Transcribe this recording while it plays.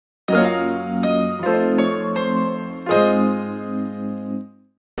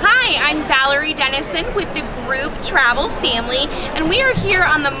Hi, I'm Valerie Dennison with the Group Travel Family, and we are here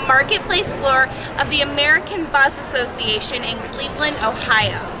on the marketplace floor of the American Bus Association in Cleveland,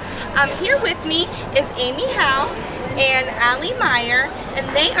 Ohio. Here with me is Amy Howe and Ali Meyer,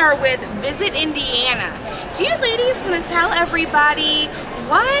 and they are with Visit Indiana. Do you ladies want to tell everybody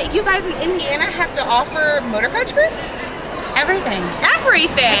what you guys in Indiana have to offer motor coach groups? Everything.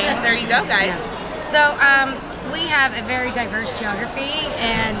 Everything! There you go, guys. Yeah. So, we have a very diverse geography,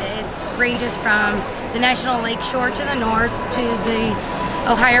 and it ranges from the National Lake Shore to the north to the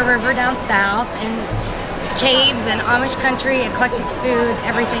Ohio River down south, and caves and Amish country, eclectic food,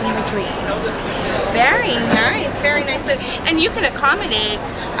 everything in between. Very nice, very nice. So, and you can accommodate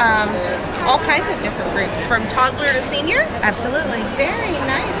all kinds of different groups, from toddler to senior? Absolutely. Very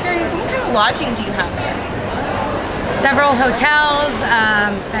nice, very nice. What kind of lodging do you have there? Several hotels,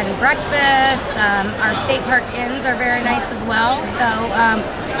 bed and breakfast. Our state park inns are very nice as well.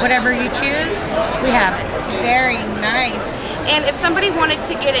 So whatever you choose, we have it. Very nice. And if somebody wanted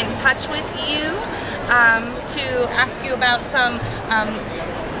to get in touch with you to ask you about some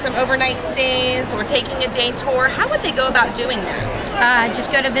overnight stays or taking a day tour, how would they go about doing that?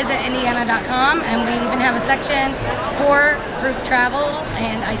 Just go to visitindiana.com, and we even have a section for group travel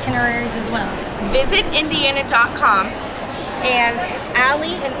and itineraries as well. Visitindiana.com, and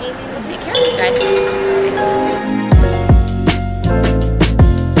Ali and Amy will take care of you guys. Thanks.